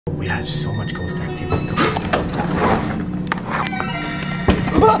We had so much ghost activity.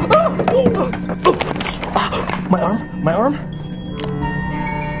 My arm? My arm?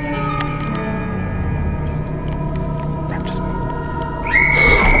 That just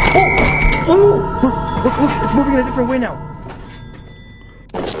moved. Look, it's moving in a different way now.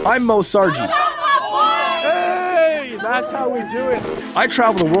 I'm Moe Sargi. Hey, that's how we do it. I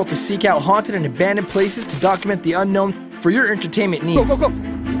travel the world to seek out haunted and abandoned places to document the unknown for your entertainment needs. Go, go,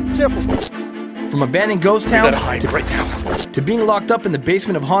 go. Careful. From abandoned ghost towns right now. to being locked up in the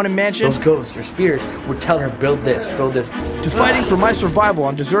basement of haunted mansions. Those ghosts or spirits would tell her, build this, To fighting for my survival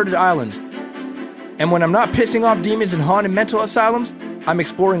on deserted islands. And when I'm not pissing off demons in haunted mental asylums, I'm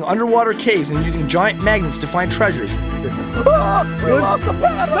exploring underwater caves and using giant magnets to find treasures. We lost the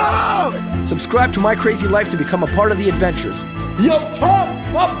paddle. No! Subscribe to my crazy life to become a part of the adventures. Yo,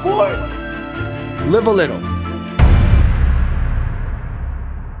 Tom, my boy. Live a little.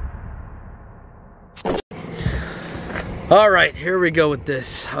 Alright, here we go with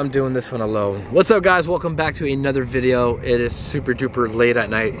this. I'm doing this one alone. What's up, guys? Welcome back to another video. It is super duper late at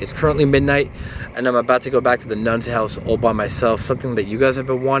night. It's currently midnight and I'm about to go back to the Nuns house all by myself. Something that you guys have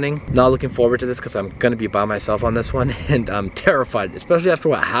been wanting. Not looking forward to this because I'm gonna be by myself on this one and I'm terrified, especially after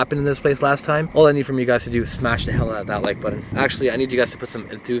what happened in this place last time. All I need from you guys to do is smash the hell out of that like button. Actually, I need you guys to put some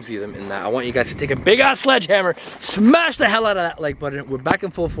enthusiasm in that. I want you guys to take a big ass sledgehammer, smash the hell out of that like button. We're back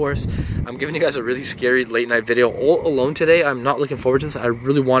in full force. I'm giving you guys a really scary late night video all alone today. I'm not looking forward to this. I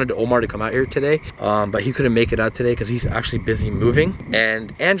really wanted Omar to come out here today, but he couldn't make it out today because he's actually busy moving.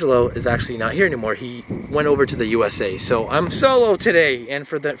 And Angelo is actually not here anymore. He went over to the USA. So I'm solo today and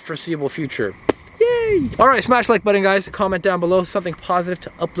for the foreseeable future. Yay! Alright, smash the like button, guys. Comment down below something positive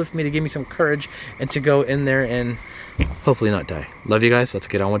to uplift me, to give me some courage, and to go in there and hopefully not die. Love you guys. Let's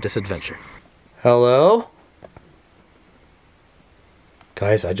get on with this adventure. Hello?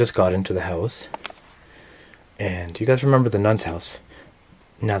 Guys, I just got into the house. And you guys remember the Nuns house.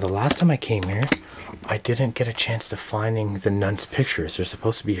 Now, the last time I came here, I didn't get a chance to finding the Nuns pictures. They're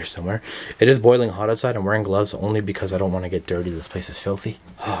supposed to be here somewhere. It is boiling hot outside. I'm wearing gloves only because I don't want to get dirty. This place is filthy.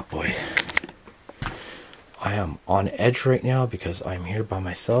 Oh, boy. I am on edge right now because I'm here by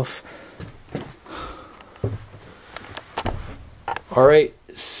myself. Alright,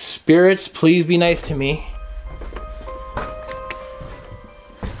 spirits, please be nice to me.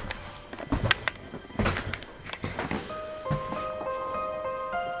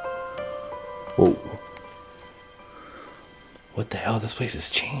 Whoa. What the hell? This place has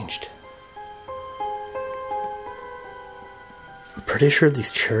changed. I'm pretty sure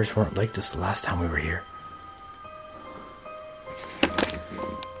these chairs weren't like this the last time we were here.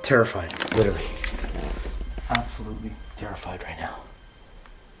 Terrified, literally. Absolutely terrified right now.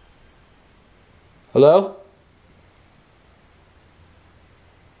 Hello?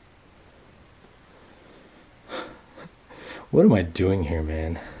 What am I doing here,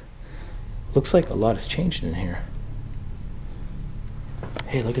 man? Looks like a lot has changed in here.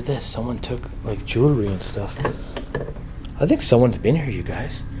 Hey, look at this. Someone took like jewelry and stuff. I think someone's been here, you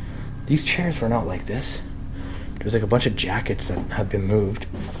guys. These chairs were not like this. There's like a bunch of jackets that have been moved.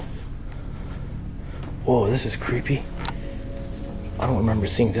 Whoa, this is creepy. I don't remember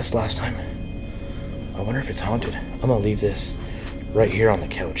seeing this last time. I wonder if it's haunted. I'm gonna leave this right here on the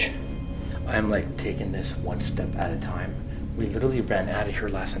couch. I'm like taking this one step at a time. We literally ran out of here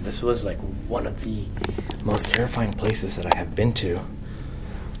last time. This was like one of the most terrifying places that I have been to.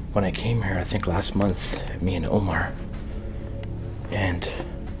 When I came here, I think last month, me and Omar. And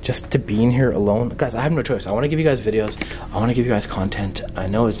just to be in here alone, guys, I have no choice. I want to give you guys videos. I want to give you guys content. I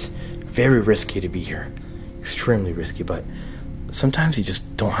know it's very risky to be here. Extremely risky, but sometimes you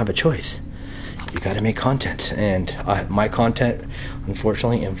just don't have a choice. You got to make content. And my content,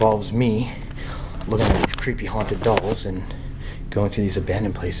 unfortunately, involves me looking at these creepy haunted dolls and going to these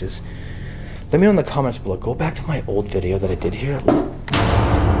abandoned places. Let me know in the comments below. Go back to my old video that I did here.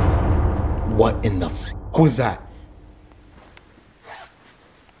 What in the f was that?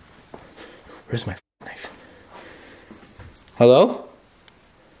 Where's my knife? Hello?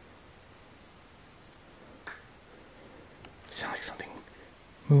 Sound like something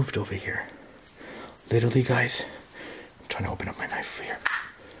moved over here. Literally, guys, I'm trying to open up my knife over here.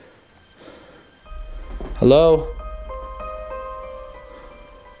 Hello?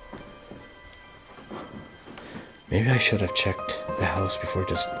 Maybe I should have checked the house before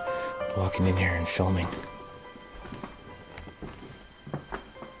just walking in here and filming.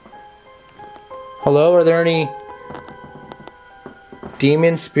 Hello, are there any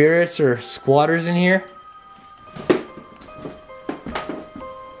demon spirits or squatters in here?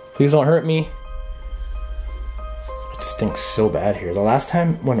 Please don't hurt me. This thing stinks so bad here. The last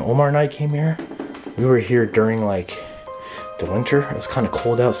time when Omar and I came here, we were here during like the winter. It was kind of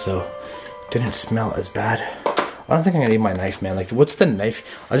cold out, so it didn't smell as bad. I don't think I'm gonna eat my knife, man. Like, what's the knife?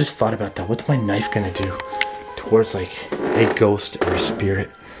 I just thought about that. What's my knife gonna do towards like a ghost or a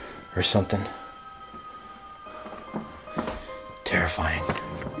spirit or something? Terrifying.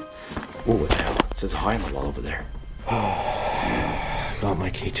 Oh, what the hell? It says hi on the wall over there. Got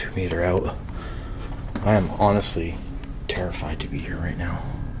my K2 meter out. I am honestly terrified to be here right now.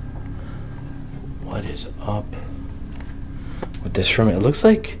 What is up with this room? It looks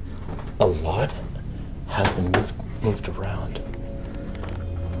like a lot has been moved around.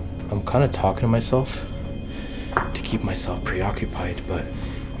 I'm kind of talking to myself to keep myself preoccupied, but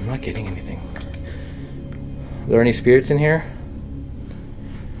I'm not getting anything. Are there any spirits in here?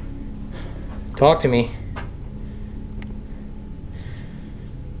 Talk to me.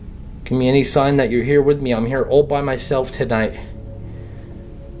 Give me any sign that you're here with me. I'm here all by myself tonight.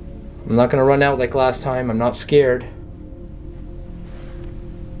 I'm not gonna run out like last time. I'm not scared.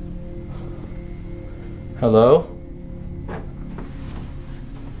 Hello?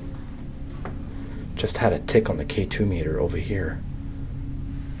 Just had a tick on the K2 meter over here.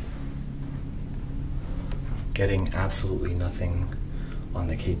 Getting absolutely nothing on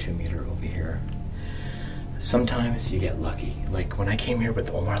the K2 meter over here. Sometimes you get lucky. Like when I came here with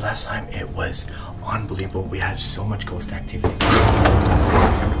Omar last time, it was unbelievable. We had so much ghost activity.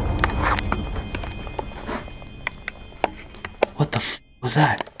 What the f was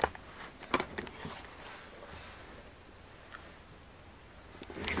that?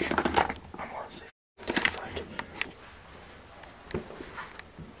 I'm honestly terrified.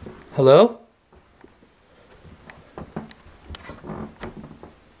 Hello?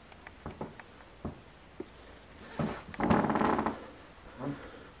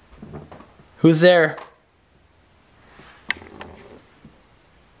 Who's there?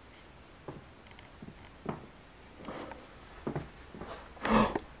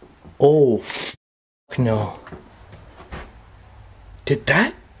 Oh, f no. Did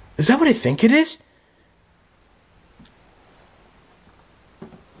that? Is that what I think it is?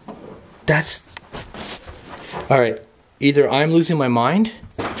 That's... Alright, either I'm losing my mind.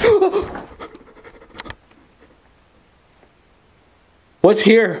 What's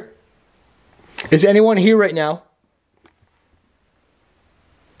here? Is anyone here right now?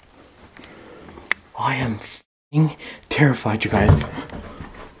 I am f***ing terrified, you guys.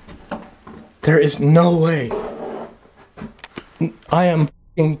 There is no way. I am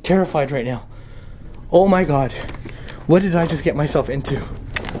f***ing terrified right now. Oh my god. What did I just get myself into?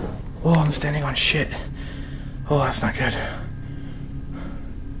 Oh, I'm standing on shit. Oh, that's not good.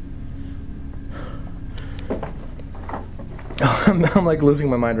 I'm like losing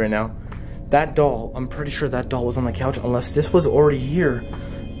my mind right now. That doll, I'm pretty sure that doll was on the couch, unless this was already here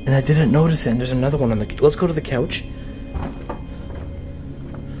and I didn't notice it. And there's another one on the... Let's go to the couch.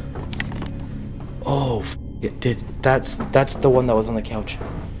 Oh, it did. That's the one that was on the couch.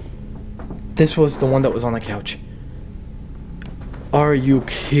 This was the one that was on the couch. Are you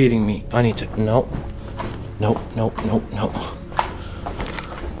kidding me? I need to... No. No, no, no, no.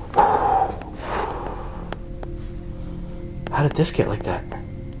 How did this get like that?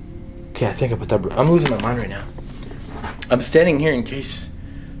 Okay, I think I put that... I'm losing my mind right now. I'm standing here in case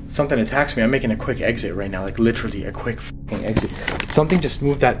something attacks me. I'm making a quick exit right now. Like, literally a quick fucking exit. Something just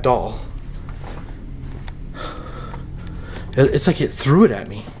moved that doll. It's like it threw it at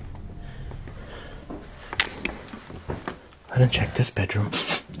me. I didn't check this bedroom.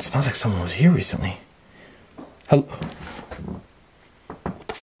 It smells like someone was here recently. Hello? What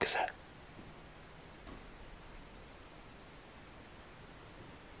the fuck is that?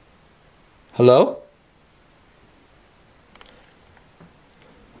 Hello?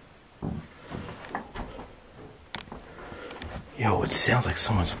 Yo, it sounds like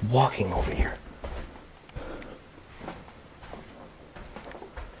someone's walking over here.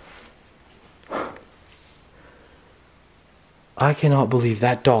 I cannot believe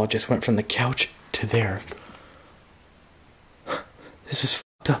that doll just went from the couch to there. This is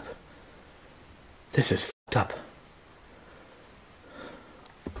fucked up. This is fucked up.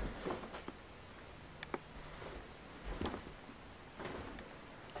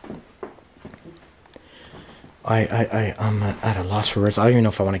 I'm at a loss for words. I don't even know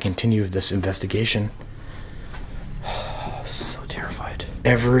if I want to continue this investigation. So terrified.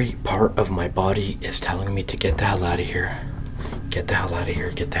 Every part of my body is telling me to get the hell out of here. Get the hell out of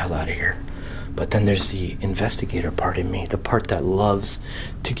here. Get the hell out of here. But then there's the investigator part in me. The part that loves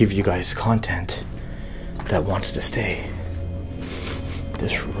to give you guys content. That wants to stay.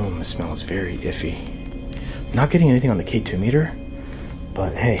 This room smells very iffy. not getting anything on the K2 meter,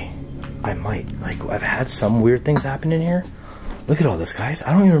 but hey, I might. Like, I've had some weird things happen in here. Look at all this, guys.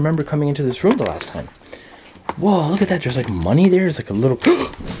 I don't even remember coming into this room the last time. Whoa, look at that. There's like money there. There's like a little...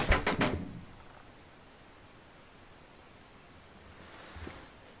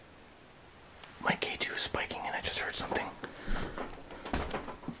 My K2 is spiking and I just heard something.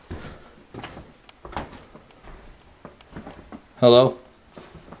 Hello?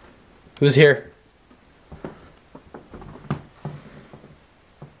 Who's here?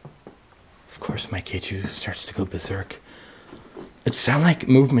 Of course my K2 starts to go berserk. It sounds like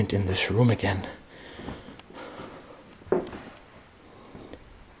movement in this room again.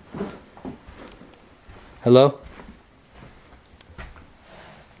 Hello?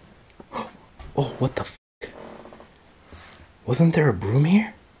 Oh, what the f***? Wasn't there a broom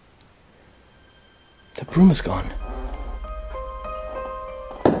here? The broom is gone.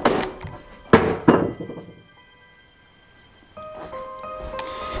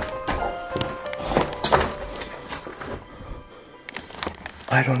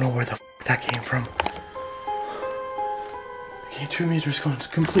 I don't know where the f*** that came from. The K2 meter's gone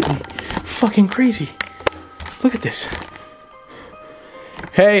completely fucking crazy. Look at this.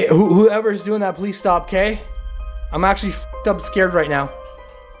 Hey, whoever's doing that, please stop, okay? I'm actually f***ed up scared right now.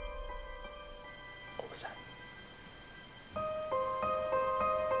 What was that?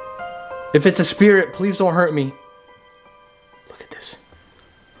 If it's a spirit, please don't hurt me. Look at this.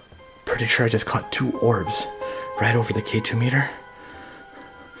 Pretty sure I just caught 2 orbs right over the K2 meter.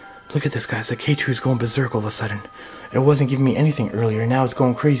 Look at this, guys. The K2 is going berserk all of a sudden. It wasn't giving me anything earlier. Now it's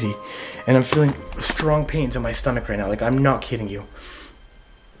going crazy. And I'm feeling strong pains in my stomach right now. Like, I'm not kidding you.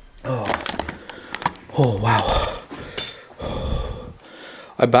 Oh. Oh, wow.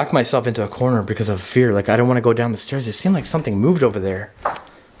 I backed myself into a corner because of fear. Like, I don't want to go down the stairs. It seemed like something moved over there.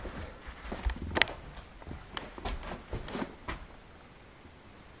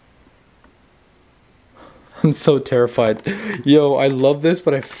 I'm so terrified. Yo, I love this,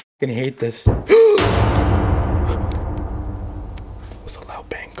 but I fucking hate this. There was a loud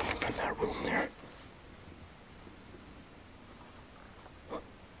bang coming from that room there.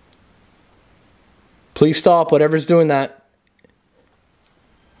 Please stop, whatever's doing that.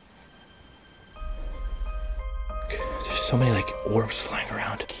 There's so many like orbs flying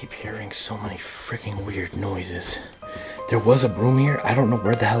around. I keep hearing so many freaking weird noises. There was a broom here. I don't know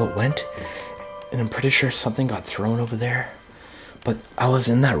where the hell it went. And I'm pretty sure something got thrown over there. But I was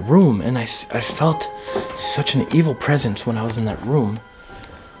in that room and I felt such an evil presence when I was in that room.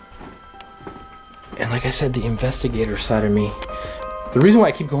 And like I said, the investigator side of me. The reason why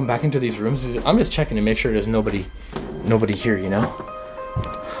I keep going back into these rooms is I'm just checking to make sure there's nobody here, you know?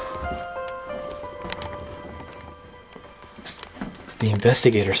 The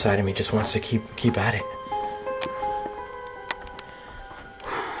investigator side of me just wants to keep at it.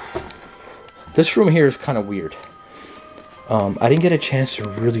 This room here is kind of weird. I didn't get a chance to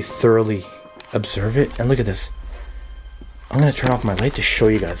really thoroughly observe it. And look at this. I'm going to turn off my light to show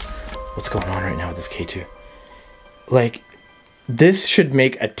you guys what's going on right now with this K2. Like, this should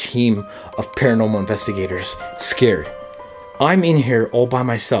make a team of paranormal investigators scared. I'm in here all by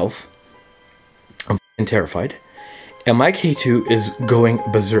myself. I'm f***ing terrified. And my K2 is going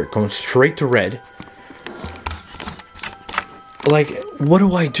berserk, going straight to red. Like, what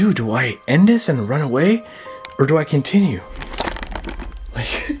do? Do I end this and run away? Or do I continue?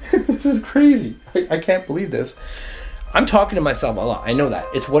 Like, this is crazy. I can't believe this. I'm talking to myself a lot. I know that.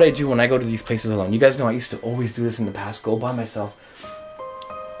 It's what I do when I go to these places alone. You guys know I used to always do this in the past. Go by myself.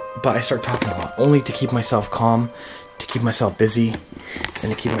 But I start talking a lot. Only to keep myself calm. To keep myself busy.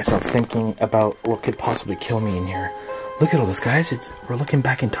 And to keep myself thinking about what could possibly kill me in here. Look at all this, guys. We're looking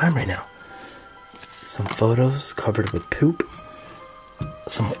back in time right now. Some photos covered with poop.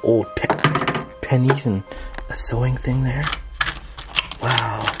 Some old pennies and a sewing thing there.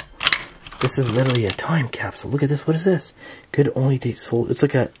 Wow. This is literally a time capsule. Look at this. What is this? Could only date sold. It's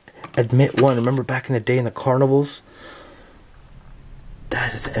like a admit one. Remember back in the day in the carnivals?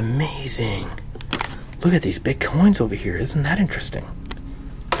 That is amazing. Look at these big coins over here. Isn't that interesting?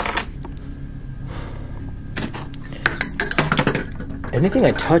 Anything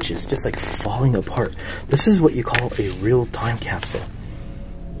I touch is just like falling apart. This is what you call a real time capsule.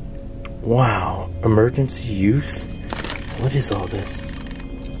 Wow. Emergency use? What is all this?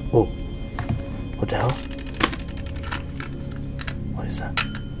 Whoa. What the hell? What is that?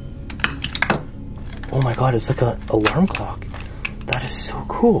 Oh my god, it's like an alarm clock. That is so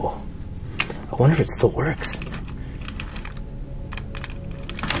cool. I wonder if it still works.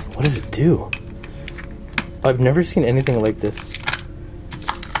 What does it do? I've never seen anything like this.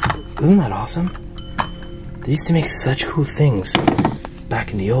 Isn't that awesome? They used to make such cool things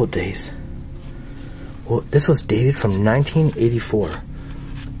back in the old days. Well, this was dated from 1984.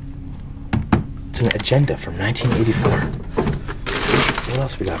 It's an agenda from 1984. What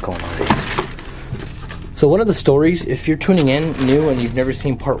else we got going on here? So one of the stories, if you're tuning in new and you've never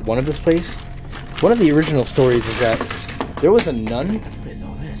seen part 1 of this place, one of the original stories is that there was a nun. What is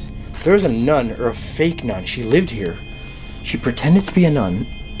all this? There was a nun, or a fake nun. She lived here. She pretended to be a nun.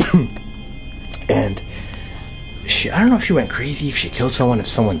 And I don't know if she went crazy, if she killed someone, if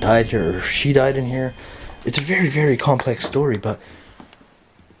someone died here, or if she died in here. It's a very, very complex story, but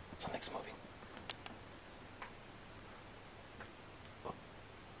something's moving. What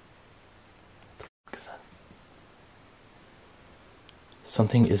the fuck is that?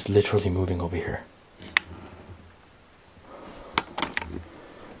 Something is literally moving over here.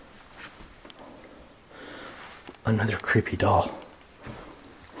 Another creepy doll.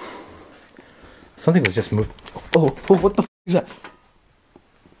 Something was just moved. Oh, what the f is that?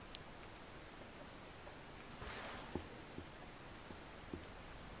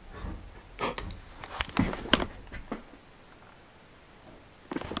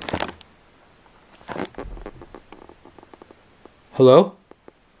 Hello?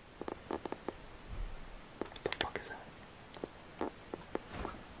 What the fuck is that?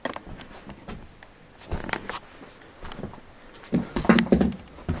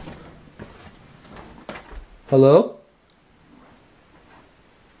 Hello?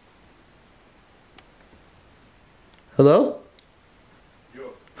 Hello?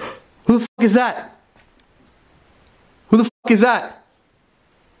 Yo. Who the fuck is that? Who the fuck is that?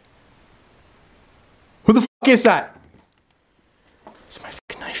 Who the fuck is that? It's my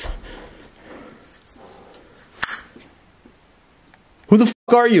fucking knife. Who the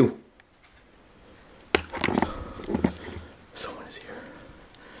fuck are you? Someone is here.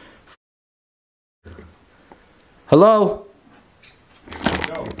 Hello?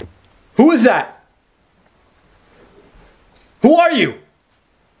 No. Who is that? Who are you?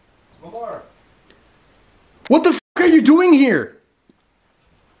 Lamar. What the fuck are you doing here?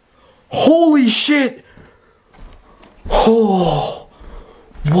 Holy shit! Oh,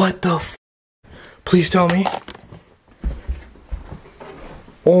 what the f? Please tell me.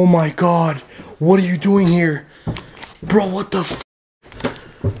 Oh my god, what are you doing here? Bro, what the f?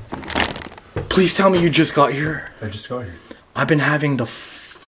 Please tell me you just got here. I just got here. I've been having the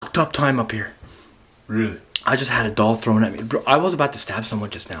fucked up time up here. Really? I just had a doll thrown at me. Bro, I was about to stab someone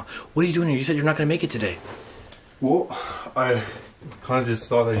just now. What are you doing here? You said you're not gonna make it today. Well, I kind of just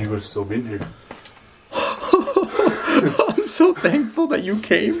thought that you would have still been here. I'm so thankful that you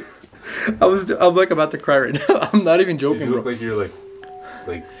came. I'm like about to cry right now. I'm not even joking, You look bro. like you're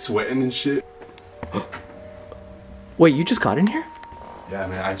like sweating and shit. Wait, you just got in here? Yeah,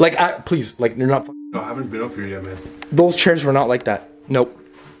 man. Please, like, you're not. No, I haven't been up here yet, man. Those chairs were not like that. Nope.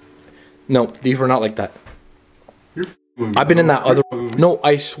 Nope, these were not like that. You're I've been in that other. No,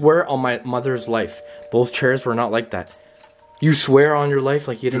 I swear on my mother's life, those chairs were not like that. You swear on your life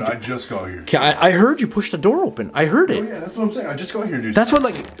like you didn't. Dude, I just got here. Okay, I heard you push the door open. I heard it. Oh yeah, that's what I'm saying. I just got here, dude. That's what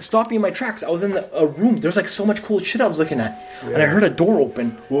like stopped me in my tracks. I was in a room. There's like so much cool shit I was looking at, and I heard a door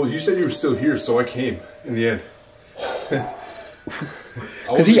open. Well, you said you were still here, so I came in the end.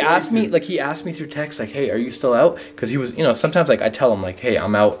 Because he asked me through text, like, hey, are you still out? Because he was, you know, sometimes like I tell him like, hey,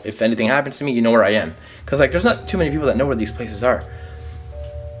 I'm out. If anything happens to me, you know where I am. Because like there's not too many people that know where these places are.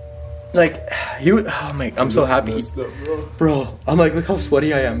 Like, oh my, I'm so happy. Bro, I'm like, look how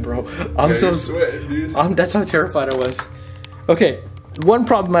sweaty I am, bro. I'm so sweating, dude. That's how terrified I was. Okay, one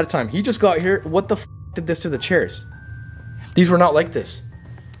problem at a time. He just got here. What the f did this to the chairs? These were not like this.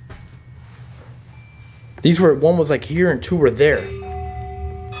 These were, one was like here and two were there.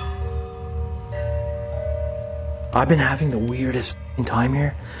 I've been having the weirdest time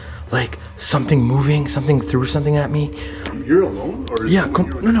here. Like something moving, something threw something at me. You're alone? Or is yeah,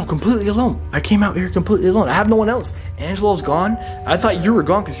 no, completely alone. I came out here completely alone. I have no one else. Angelo's gone. I thought you were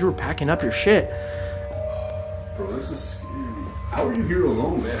gone because you were packing up your shit. Bro, this is scary. How are you here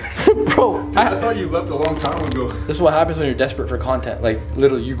alone, man? Bro, dude, I thought you left a long time ago. This is what happens when you're desperate for content. Like,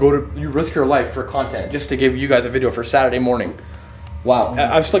 literally, you risk your life for content just to give you guys a video for Saturday morning. Wow.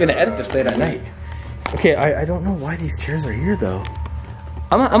 I'm still gonna edit this late at night. Okay, I don't know why these chairs are here though.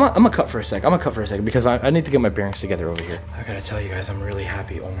 I'm gonna cut for a sec. I'm gonna cut for a second because I need to get my bearings together over here. I gotta tell you guys, I'm really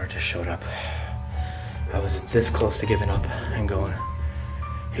happy Omar just showed up. I was this close to giving up and going.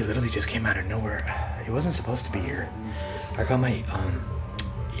 He literally just came out of nowhere. He wasn't supposed to be here. I got my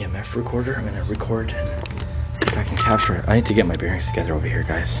EMF recorder. I'm gonna record and see if I can capture it. I need to get my bearings together over here,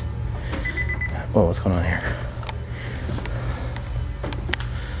 guys. Whoa, what's going on here?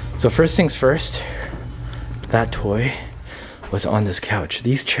 So first things first, that toy was on this couch.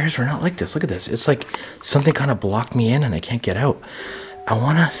 These chairs are not like this. Look at this. It's like something kind of blocked me in and I can't get out. I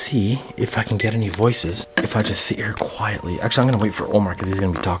want to see if I can get any voices if I just sit here quietly. Actually, I'm going to wait for Omar because he's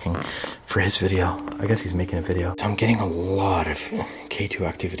going to be talking for his video. I guess he's making a video. So I'm getting a lot of K2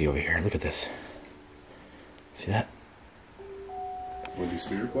 activity over here. Look at this. See that? Want to do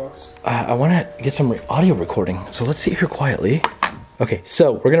spirit box? I want to get some audio recording. So let's sit here quietly. Okay,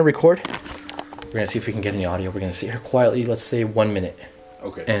 so we're going to record. We're going to see if we can get any audio. We're going to sit here quietly. Let's say 1 minute.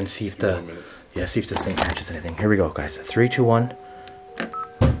 Okay. And see if the see if this thing catches anything. Here we go, guys. 3, 2, 1.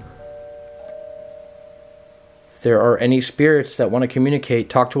 If there are any spirits that want to communicate,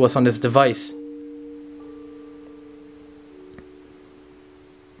 talk to us on this device.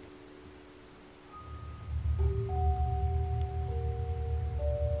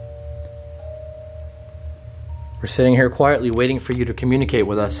 We're sitting here quietly waiting for you to communicate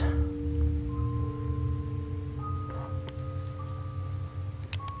with us.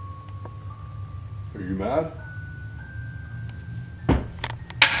 Are you mad?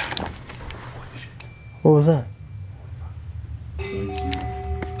 What was that? Holy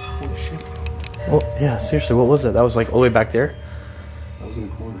shit. Oh, yeah, seriously, what was that? That was like all the way back there? That was in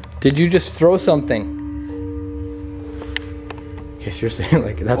the corner. Did you just throw something? Okay, seriously,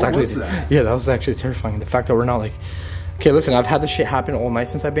 like that's What actually was that? Yeah, that was actually terrifying. The fact that we're not like, okay, listen, I've had this shit happen all night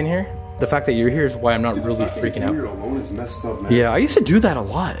since I've been here. The fact that you're here is why I'm not really freaking out. You're alone is messed up, man. Yeah, I used to do that a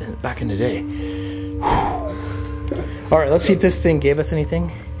lot back in the day. All right, let's see if this thing gave us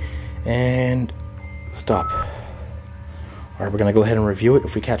anything. And stop. All right, we're gonna go ahead and review it.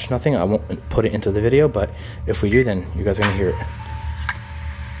 If we catch nothing, I won't put it into the video, but if we do, then you guys are gonna hear it. If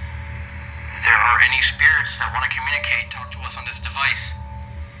there are any spirits that want to communicate, talk to us on this device.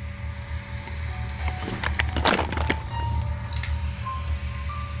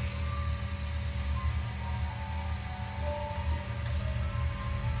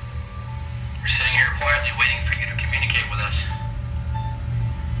 We're sitting here quietly waiting for you to communicate with us.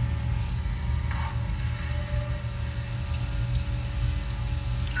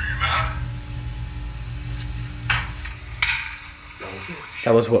 Are you mad?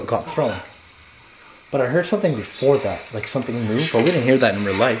 That was what got thrown. But I heard something before that, like something moved, but we didn't hear that in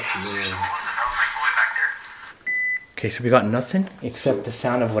real life. Okay, so we got nothing except the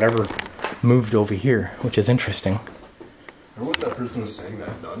sound of whatever moved over here, which is interesting. Remember what that person was saying,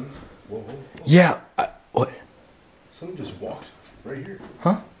 that nun? Whoa, whoa, whoa. Yeah, what? Someone just walked right here.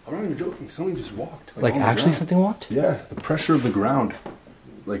 Huh? I'm not even joking. Someone just walked. Like on the actually ground. something walked? Yeah, the pressure of the ground,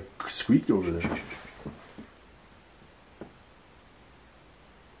 like, squeaked over there.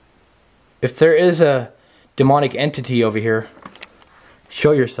 If there is a demonic entity over here,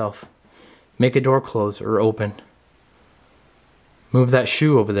 show yourself. Make a door close or open. Move that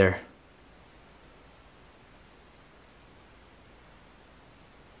shoe over there.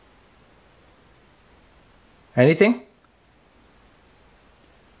 Anything?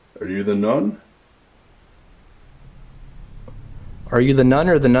 Are you the nun? Are you the nun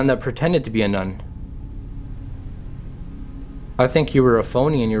or the nun that pretended to be a nun? I think you were a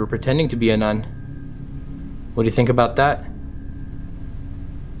phony and you were pretending to be a nun. What do you think about that?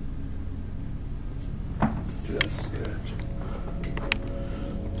 Dude, that's scary.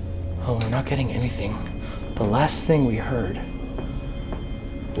 Oh, we're not getting anything. The last thing we heard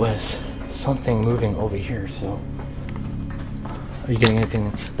was something moving over here, so... Are you getting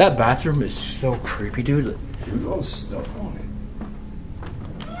anything? That bathroom is so creepy, dude. There's all this stuff on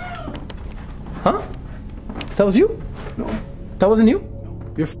it. Huh? That was you? No. That wasn't you?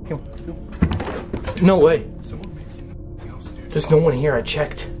 No. You're fucking... No. No way. Someone may be in the house, dude. There's no one here, I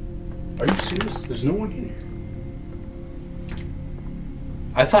checked. Are you serious? There's no one here.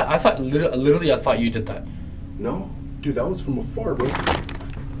 I thought, literally I thought you did that. No. Dude, that was from afar, bro.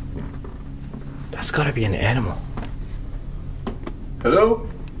 That's gotta be an animal. Hello?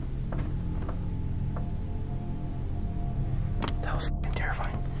 That was fucking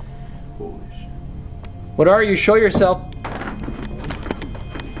terrifying. Holy shit. What are you? Show yourself.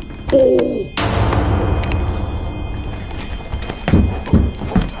 Oh!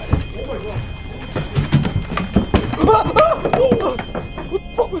 What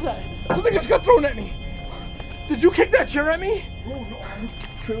the fuck was that? Something just got thrown at me. Did you kick that chair at me? Bro, no, I was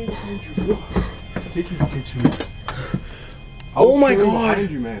trailing behind you. Take you to K2. Oh my god. Behind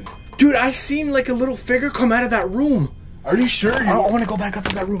you, man. Dude, I seen like a little figure come out of that room. Are you sure? I want to go back up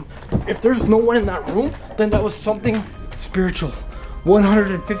to that room. If there's no one in that room, then that was something spiritual.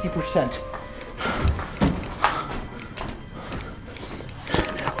 150%.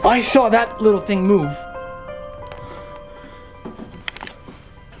 I saw that little thing move.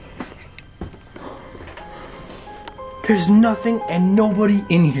 There's nothing and nobody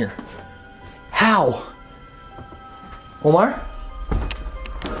in here. How? Omar?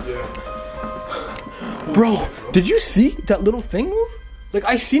 Yeah. Bro, did you see that little thing move? Like,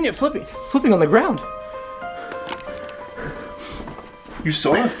 I seen it flipping on the ground. You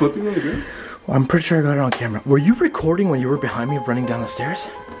saw it flipping on the ground? Well, I'm pretty sure I got it on camera. Were you recording when you were behind me running down the stairs?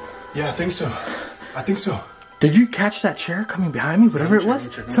 Yeah, I think so. I think so. Did you catch that chair coming behind me? Whatever it was?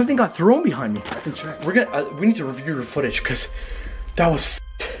 Something got thrown behind me. I can check. We need to review your footage because that was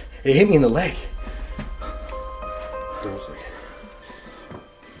it hit me in the leg.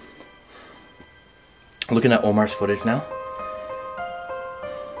 Looking at Omar's footage now.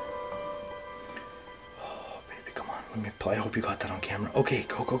 Oh, baby, come on. Let me play. I hope you got that on camera. Okay,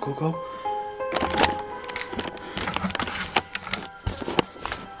 go, go, go, go.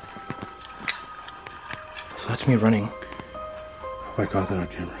 So that's me running. Hope I got that on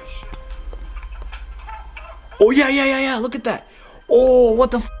camera. Oh, yeah. Look at that. Oh,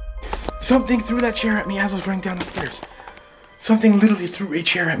 what the f? Something threw that chair at me as I was running down the stairs. Something literally threw a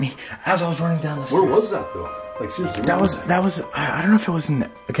chair at me as I was running down the stairs. Where was that though? Like seriously? That was. I don't know if it was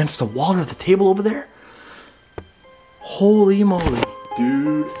against the wall or the table over there. Holy moly,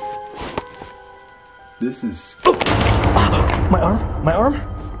 dude! This is. Oh. My arm.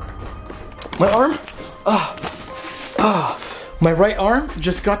 My right arm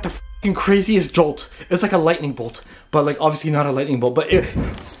just got the fucking craziest jolt. It's like a lightning bolt, but like obviously not a lightning bolt, but it.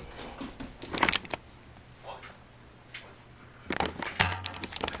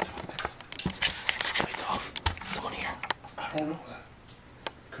 I don't know.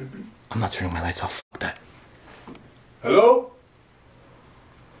 Could be. I'm not turning my lights off. Fuck that. Hello?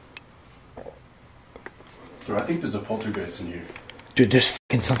 Bro, I think there's a poltergeist in here. Dude, there's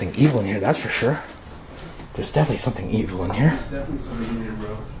fucking something evil in here, that's for sure. There's definitely something evil in here. There's definitely something in here,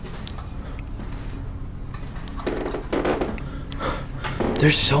 bro.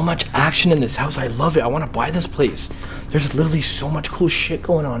 There's so much action in this house. I love it. I want to buy this place. There's literally so much cool shit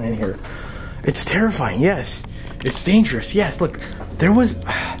going on in here. It's terrifying, yes. It's dangerous, yes. Look, there was,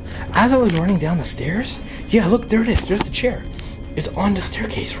 as I was running down the stairs, yeah, look, there it is. There's the chair. It's on the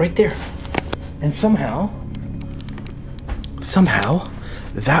staircase right there. And somehow,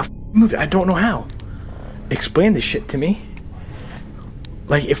 that moved. I don't know how. Explain this shit to me.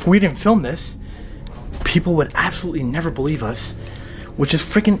 Like, if we didn't film this, people would absolutely never believe us, which is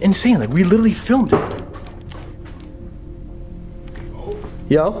freaking insane. Like, we literally filmed it.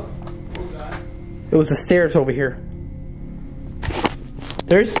 Yo? It was the stairs over here.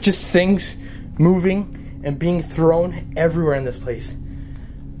 There's just things moving and being thrown everywhere in this place.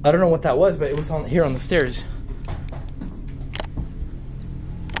 I don't know what that was, but it was on here on the stairs.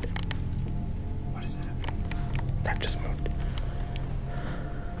 What is that? That just moved.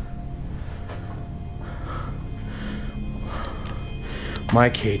 My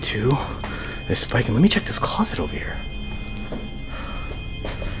K2 is spiking. Let me check this closet over here.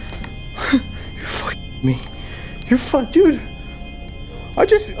 You're fucking me. You're dude. I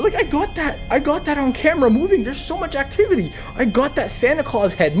got that on camera moving. There's so much activity. I got that Santa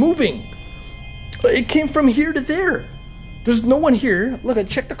Claus head moving. It came from here to there. There's no one here. Look, I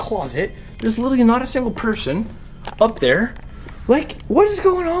checked the closet. There's literally not a single person up there. Like, what is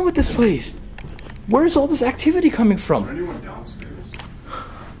going on with this place? Where's all this activity coming from? Is there anyone downstairs?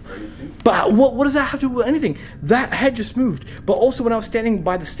 Or anything? But what does that have to do with anything? That head just moved. But also when I was standing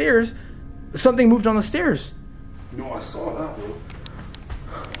by the stairs, something moved on the stairs. No, I saw that, bro.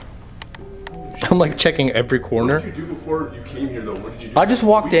 I'm like checking every corner. What did you do before you came here though? What did you do? I just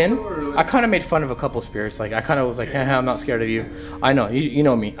walked in. Like... I kind of made fun of a couple spirits. Like I kind of was like, hey, I'm not scared of you. I know, you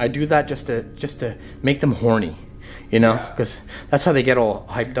know me. I do that just to make them horny, you know, because that's how they get all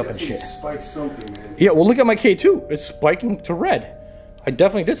hyped up and shit. Spike something, man. Yeah, well look at my K2. It's spiking to red. I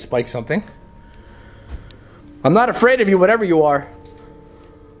definitely did spike something. I'm not afraid of you, whatever you are.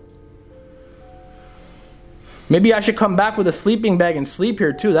 Maybe I should come back with a sleeping bag and sleep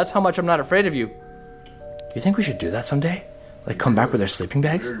here too. That's how much I'm not afraid of you. Do you think we should do that someday? Like come back with our sleeping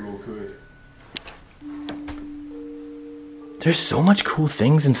bags? Very well could. There's so much cool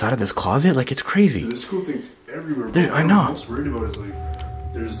things inside of this closet. Like it's crazy. There's cool things everywhere. There, I know. What I'm most worried about is like,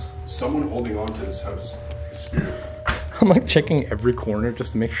 there's someone holding on to this house. A spirit. I'm like checking every corner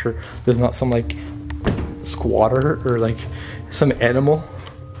just to make sure there's not some like squatter or like some animal.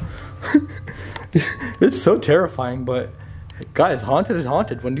 It's so terrifying, but guys, haunted is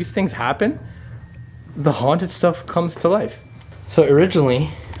haunted. When these things happen, the haunted stuff comes to life. So originally,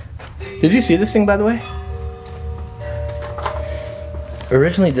 did you see this thing by the way?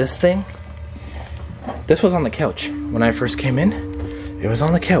 Originally this thing, this was on the couch. When I first came in, it was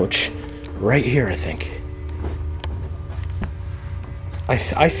on the couch right here, I think.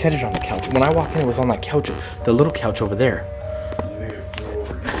 I set it on the couch. When I walked in, it was on that couch, the little couch over there.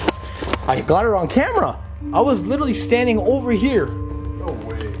 I got it on camera. I was literally standing over here. No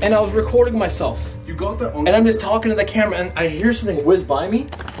way. And I was recording myself. You got that on And I'm just talking to the camera and I hear something whiz by me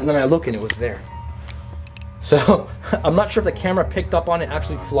and then I look and it was there. So I'm not sure if the camera picked up on it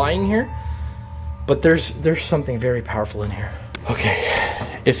actually flying here, but there's something very powerful in here.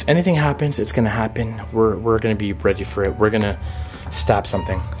 Okay, if anything happens, it's gonna happen. We're gonna be ready for it. We're gonna stab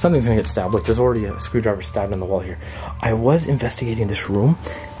something. Something's gonna get stabbed. Look, there's already a screwdriver stabbed in the wall here. I was investigating this room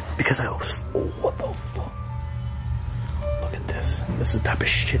because I was, oh, what the fuck? Look at this. This is the type of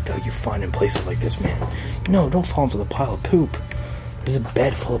shit that you find in places like this, man. No, don't fall into the pile of poop. There's a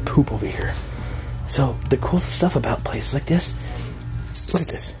bed full of poop over here. So the cool stuff about places like this, look at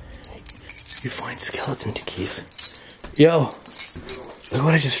this. You find skeleton keys. Yo, look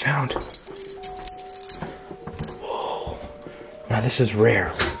what I just found. Whoa. Now this is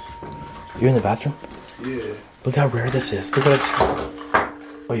rare. You in the bathroom? Yeah. Look how rare this is. Look what I just found.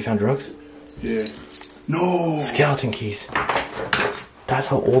 Oh, you found drugs? Yeah. No. Skeleton keys. That's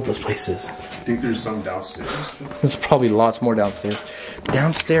how old this place is. I think there's some downstairs. There's probably lots more downstairs.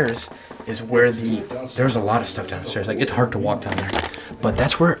 Downstairs is where there's a lot of stuff downstairs. Like, it's hard to walk down there. But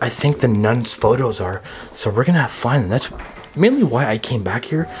that's where I think the nuns' photos are. So we're gonna have to find them. That's mainly why I came back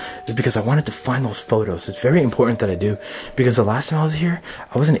here, is because I wanted to find those photos. It's very important that I do, because the last time I was here,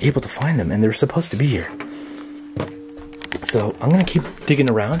 I wasn't able to find them, and they were supposed to be here. So I'm gonna keep digging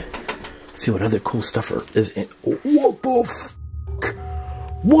around, see what other cool stuff is in. What the f***?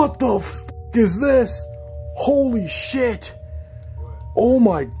 What the f*** is this? Holy shit! Oh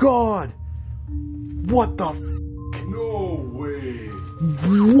my god! What the f***? No way.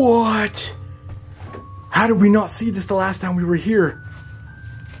 What? How did we not see this the last time we were here?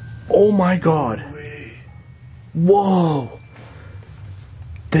 Oh my god. No way. Whoa.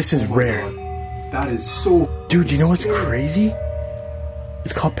 This is rare. God. That is so. Dude, you know what's crazy?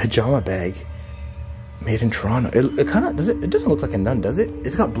 It's called Pajama Bag. Made in Toronto. It kind of, it doesn't look like a nun, does it?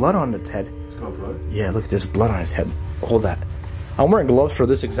 It's got blood on its head. It's got blood? Yeah, look, there's blood on its head. Hold that. I'm wearing gloves for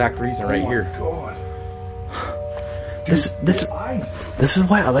this exact reason right here. Oh my god. This is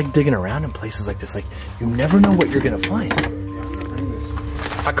why I like digging around in places like this. Like, you never know what you're gonna find.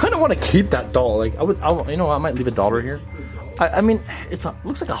 I kind of want to keep that doll. Like, you know, I might leave a doll right here. I mean,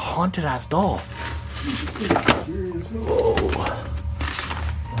 looks like a haunted ass doll. Whoa.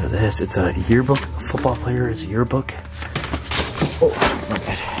 Look at this. It's a yearbook. A football player's yearbook. Oh, my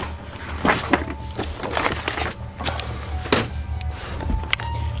bad.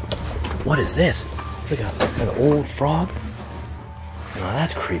 What is this? It's like an old frog. Oh,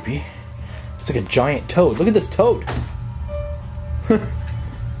 that's creepy. It's like a giant toad. Look at this toad.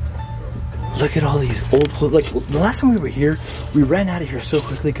 Look at all these old clothes. Like, the last time we were here, we ran out of here so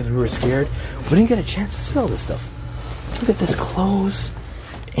quickly because we were scared. We didn't get a chance to see all this stuff. Look at this clothes,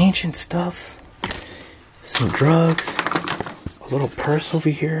 ancient stuff, some drugs, a little purse over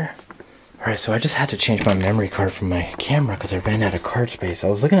here. Alright, so I just had to change my memory card from my camera because I ran out of card space. I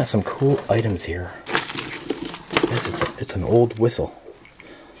was looking at some cool items here. It's an old whistle.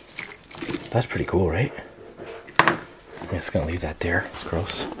 That's pretty cool, right? I'm just gonna leave that there. It's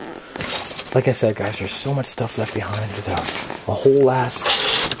gross. Like I said, guys, there's so much stuff left behind with a whole ass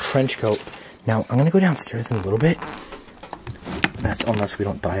trench coat. Now, I'm gonna go downstairs in a little bit. That's unless we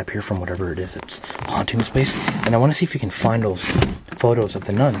don't die up here from whatever it is that's haunting this place. And I want to see if we can find those photos of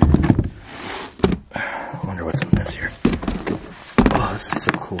the nun. I wonder what's in this here. Oh, this is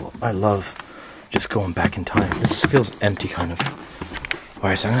so cool. I love just going back in time. This feels empty, kind of.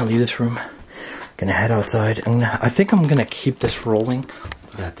 Alright, so I'm gonna leave this room. Gonna head outside. I think I'm gonna keep this rolling.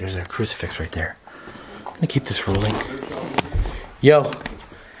 Look at that, there's a crucifix right there. I'm gonna keep this rolling. Yo.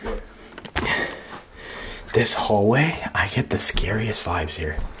 This hallway, I get the scariest vibes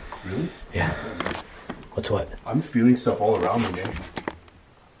here. Really? Yeah. What's what? I'm feeling stuff all around me, man.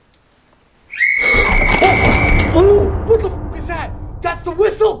 Oh! What the f is that? That's the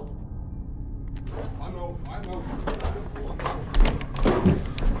whistle! I know.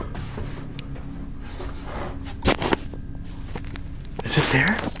 Is it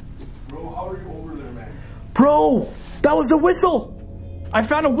there? Bro, how are you over there, man? Bro! That was the whistle! I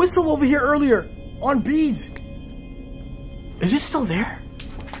found a whistle over here earlier on beads. Is it still there?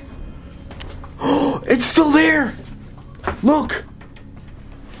 Oh, it's still there! Look!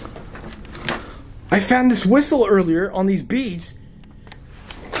 I found this whistle earlier on these beads.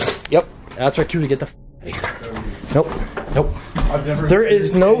 Yep, that's our cue to get the f out of here. Nope, nope. There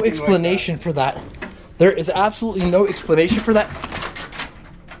is no explanation for that. There is absolutely no explanation for that.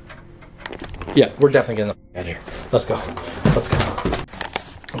 Yeah, we're definitely getting the f out of here. Let's go. Let's go.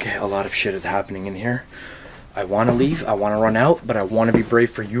 Okay, a lot of shit is happening in here. I want to leave, I want to run out, but I want to be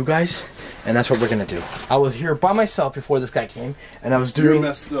brave for you guys, and that's what we're gonna do. I was here by myself before this guy came, and I was doing... You're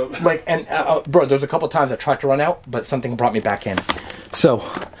messed up. Like, and bro, there's a couple times I tried to run out, but something brought me back in. So,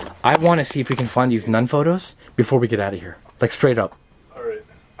 I want to see if we can find these nun photos before we get out of here. Like, straight up. Alright.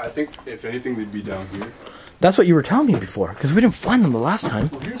 I think, if anything, they'd be down here. That's what you were telling me before, because we didn't find them the last time.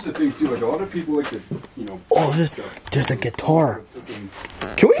 Well, here's the thing, too. Like, a lot of people like to, you know... Oh, there's a guitar.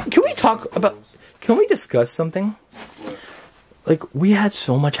 Can we talk about... Can we discuss something? What? Like, we had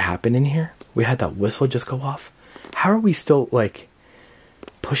so much happen in here. We had that whistle just go off. How are we still, like,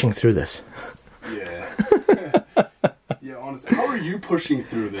 pushing through this? Yeah. Yeah, honestly. How are you pushing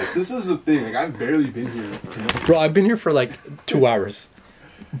through this? This is the thing. Like, I've barely been here. Bro, I've been here for, like, 2 hours.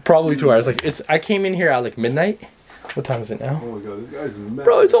 Probably 2 hours. Like, I came in here at, like, midnight. What time is it now? Oh my god, this guy's mad.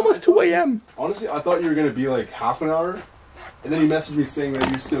 Bro, it's almost 2 a.m. Honestly, I thought you were going to be, like, half an hour. And then he messaged me saying that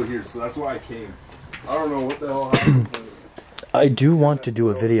you're still here, so that's why I came. I don't know what the hell happened. I do want to do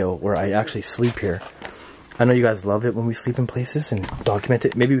a video where I actually sleep here. I know you guys love it when we sleep in places and document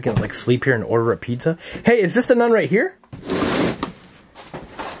it. Maybe we can like sleep here and order a pizza. Hey, is this the nun right here?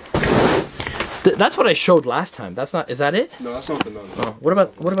 That's what I showed last time. That's not. Is that it? No, that's not the nun. Oh, what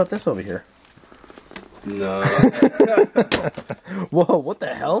about this over here? No. Whoa! What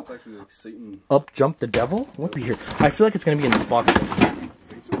the hell? It's actually like Satan. Up jumped the devil? What be here? I feel like it's gonna be in this box.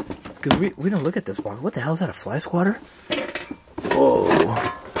 Because we didn't look at this box. What the hell is that? A fly swatter? Whoa!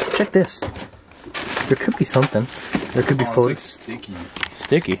 Check this. There could be something. There could be photos. It's like sticky.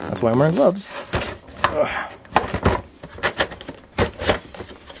 Sticky. That's why I'm wearing gloves.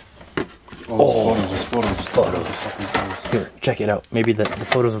 Oh, photos. Here, check it out. Maybe the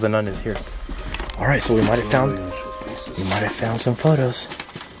photos of the nun is here. All right, so we might have found some photos.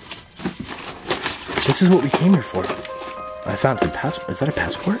 This is what we came here for. I found some passport. Is that a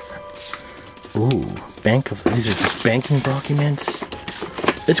passport? Ooh, these are just banking documents.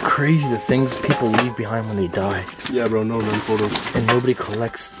 It's crazy the things people leave behind when they die. Yeah, bro, no nun photos. And nobody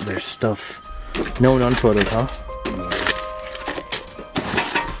collects their stuff. No nun photos, huh? No.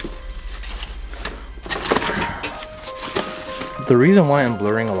 The reason why I'm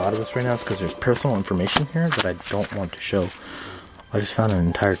blurring a lot of this right now is because there's personal information here that I don't want to show. I just found an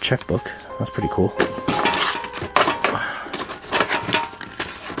entire checkbook. That's pretty cool.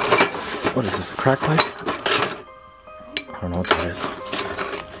 What is this, a crack pipe? I don't know what that is.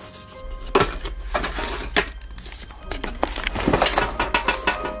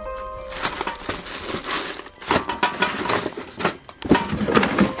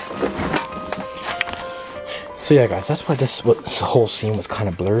 So yeah, guys, that's why this whole scene was kind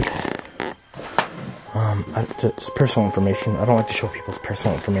of blurred. It's personal information. I don't like to show people's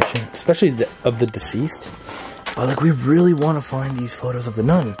personal information, especially of the deceased. But like, we really want to find these photos of the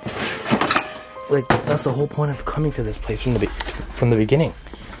nun. Like, that's the whole point of coming to this place from the beginning.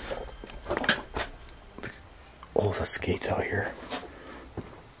 Oh, the skates out here.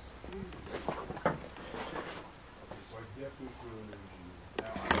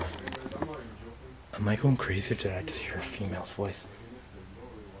 Am I going crazy or did I just hear a female's voice?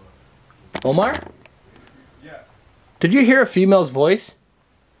 Omar? Yeah. Did you hear a female's voice?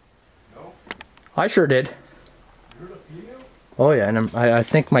 No. I sure did. You heard a female? Oh yeah, and I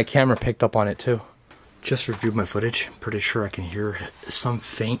think my camera picked up on it too. Just reviewed my footage. Pretty sure I can hear some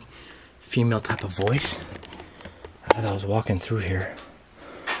faint female type of voice as I was walking through here.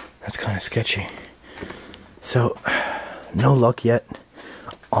 That's kind of sketchy. So, no luck yet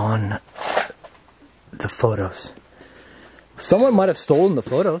on the photos. Someone might have stolen the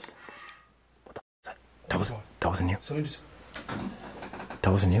photos. What the f is that? That wasn't you. Someone just...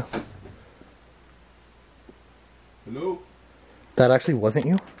 That wasn't you. Hello? That actually wasn't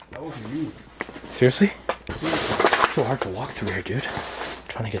you? That wasn't you. Seriously? It's so hard to walk through here, dude. I'm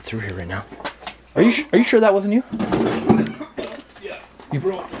trying to get through here right now. Are you sure that wasn't you? Yeah. You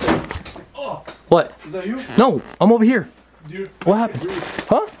bro. Oh. What? Is that you? No, I'm over here. Dude. What happened?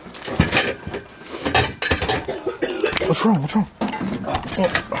 Huh? What's wrong? What's wrong?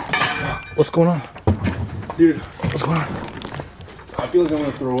 What's going on? Dude. What's going on? I feel like I'm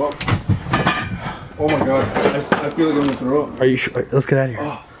gonna throw up. Oh my god. I feel like I'm gonna throw up. Are you sure? Let's get out of here.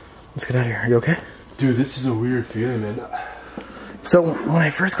 Oh. Let's get out of here. Are you okay? Dude, this is a weird feeling, man. So, when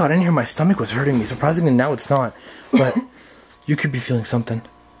I first got in here, my stomach was hurting me. Surprisingly, now it's not. But you could be feeling something.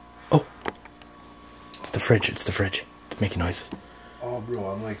 Oh. It's the fridge. It's the fridge. It's making noises. Oh,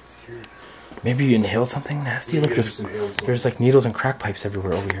 bro, I'm like here. Maybe you inhaled something nasty? Yeah, Look, there's like needles and crack pipes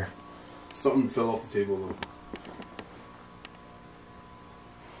everywhere over here. Something fell off the table, though.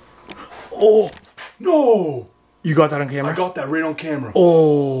 Oh! No! You got that on camera? I got that right on camera.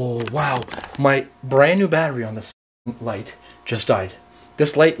 Oh, wow. My brand new battery on this light just died.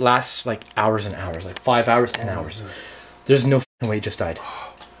 This light lasts like hours and hours, like 5 hours, 10 hours. There's no way it just died.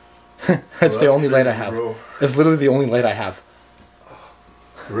 That's the only light I have. Bro. It's literally the only light I have.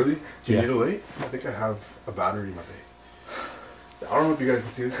 Really? Do you Yeah. need a light? I think I have a battery in my bag. I don't know if you guys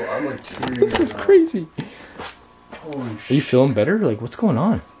can see this, but I'm like hearing This is crazy. Holy Are shit. you feeling better? Like, what's going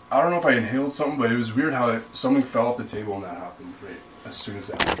on? I don't know if I inhaled something, but it was weird how something fell off the table and that happened right as soon as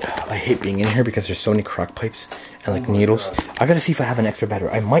that happened. I hate being in here because there's so many crack pipes and like Oh my needles. God. I gotta see if I have an extra battery.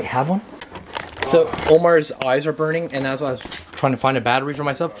 I might have one. So Omar's eyes are burning, and as I was trying to find a battery for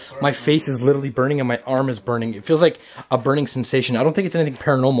myself, my face is literally burning and my arm is burning. It feels like a burning sensation. I don't think it's anything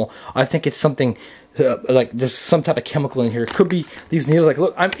paranormal. I think it's something like there's some type of chemical in here. It could be these needles. Like,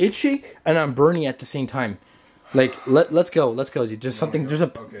 look, I'm itchy and I'm burning at the same time. Like, let's go, dude. There's something. There's a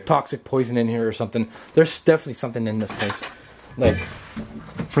toxic poison in here or something. There's definitely something in this place. Like,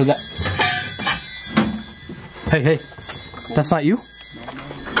 for that. Hey, that's not you.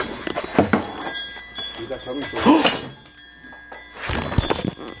 Where's that coming from?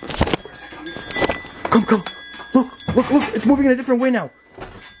 Where's that coming from? Come. Look. It's moving in a different way now.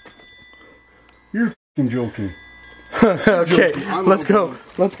 You're f***ing joking. Okay, I'm let's open. go.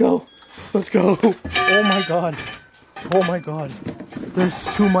 Oh my god.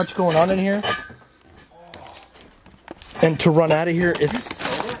 There's too much going on in here. And to run out of here,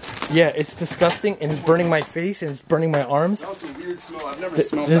 it's disgusting, and it's burning my face and it's burning my arms. That's a weird smell. I've never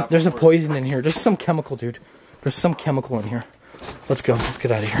smelled that There's a before. poison in here. There's some chemical, dude. There's some chemical in here. Let's go. Let's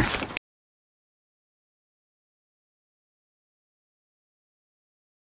get out of here.